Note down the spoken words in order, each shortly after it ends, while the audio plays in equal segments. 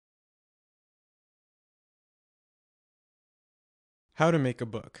How to make a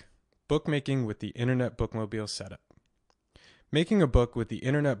book. Bookmaking with the Internet Bookmobile setup. Making a book with the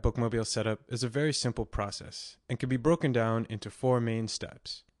Internet Bookmobile setup is a very simple process and can be broken down into 4 main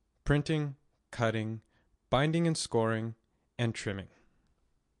steps: printing, cutting, binding and scoring, and trimming.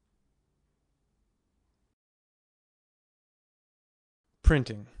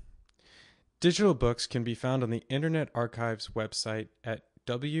 Printing. Digital books can be found on the Internet Archive's website at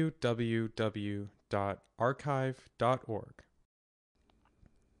www.archive.org.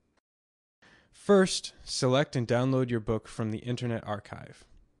 First, select and download your book from the Internet Archive.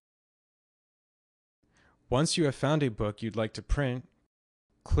 Once you have found a book you'd like to print,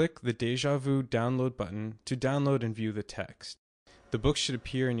 click the Déjà Vu download button to download and view the text. The book should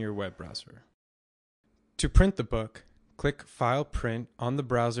appear in your web browser. To print the book, click File Print on the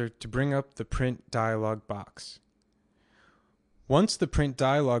browser to bring up the Print dialog box. Once the Print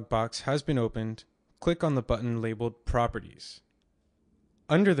dialog box has been opened, click on the button labeled Properties.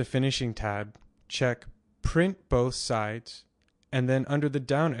 Under the Finishing tab, check Print Both Sides, and then under the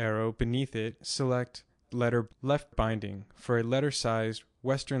down arrow beneath it, select Letter Left Binding for a letter-sized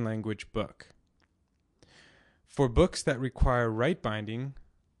Western language book. For books that require right binding,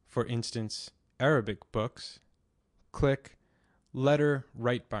 for instance, Arabic books, click Letter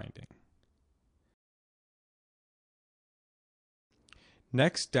Right Binding.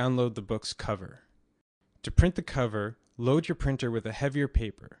 Next, download the book's cover. To print the cover, load your printer with a heavier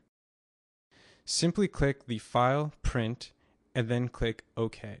paper. Simply click the File, Print, and then click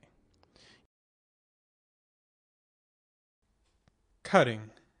OK. Cutting.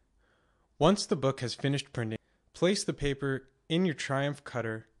 Once the book has finished printing, place the paper in your Triumph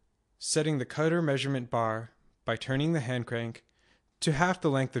cutter, setting the cutter measurement bar by turning the hand crank to half the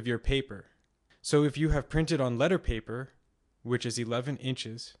length of your paper. So if you have printed on letter paper, which is 11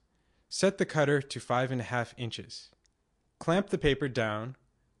 inches, set the cutter to 5.5 inches. Clamp the paper down,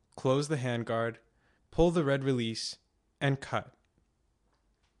 close the handguard, pull the red release, and cut.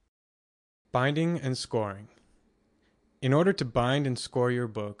 Binding and scoring. In order to bind and score your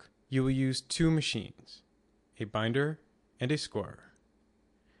book, you will use 2 machines, a binder and a scorer.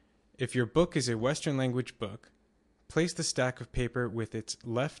 If your book is a Western language book, place the stack of paper with its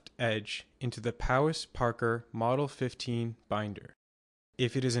left edge into the Powys Parker Model 15 binder.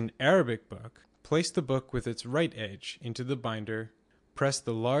 If it is an Arabic book, place the book with its right edge into the binder, press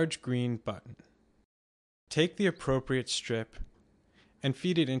the large green button. Take the appropriate strip and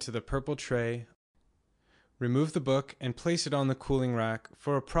feed it into the purple tray. Remove the book and place it on the cooling rack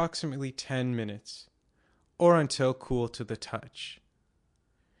for approximately 10 minutes, or until cool to the touch.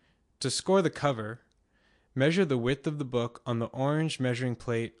 To score the cover, measure the width of the book on the orange measuring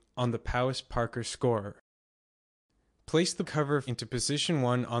plate on the Powys Parker scorer. Place the cover into position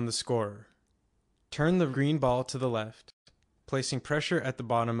 1 on the scorer. Turn the green ball to the left, placing pressure at the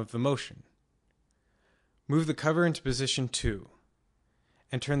bottom of the motion. Move the cover into position 2,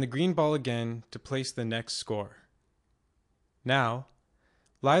 and turn the green ball again to place the next score. Now,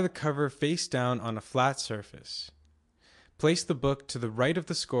 lie the cover face down on a flat surface. Place the book to the right of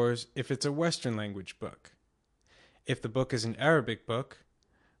the scores if it's a Western language book. If the book is an Arabic book,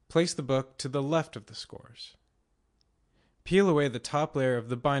 place the book to the left of the scores. Peel away the top layer of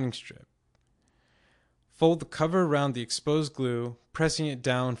the binding strip. Fold the cover around the exposed glue, pressing it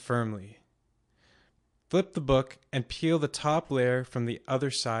down firmly. Flip the book and peel the top layer from the other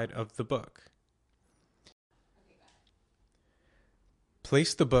side of the book.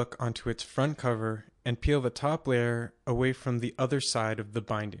 Place the book onto its front cover and peel the top layer away from the other side of the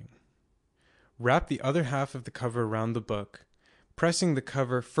binding. Wrap the other half of the cover around the book, pressing the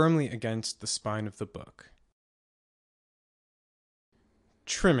cover firmly against the spine of the book.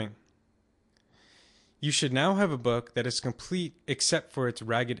 Trimming. You should now have a book that is complete except for its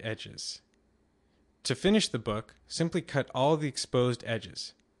ragged edges. To finish the book, simply cut all the exposed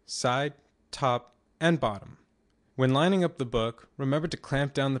edges, side, top, and bottom. When lining up the book, remember to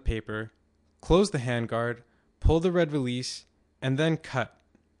clamp down the paper, close the handguard, pull the red release, and then cut.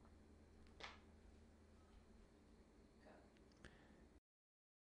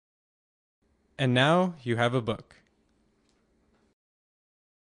 And now you have a book.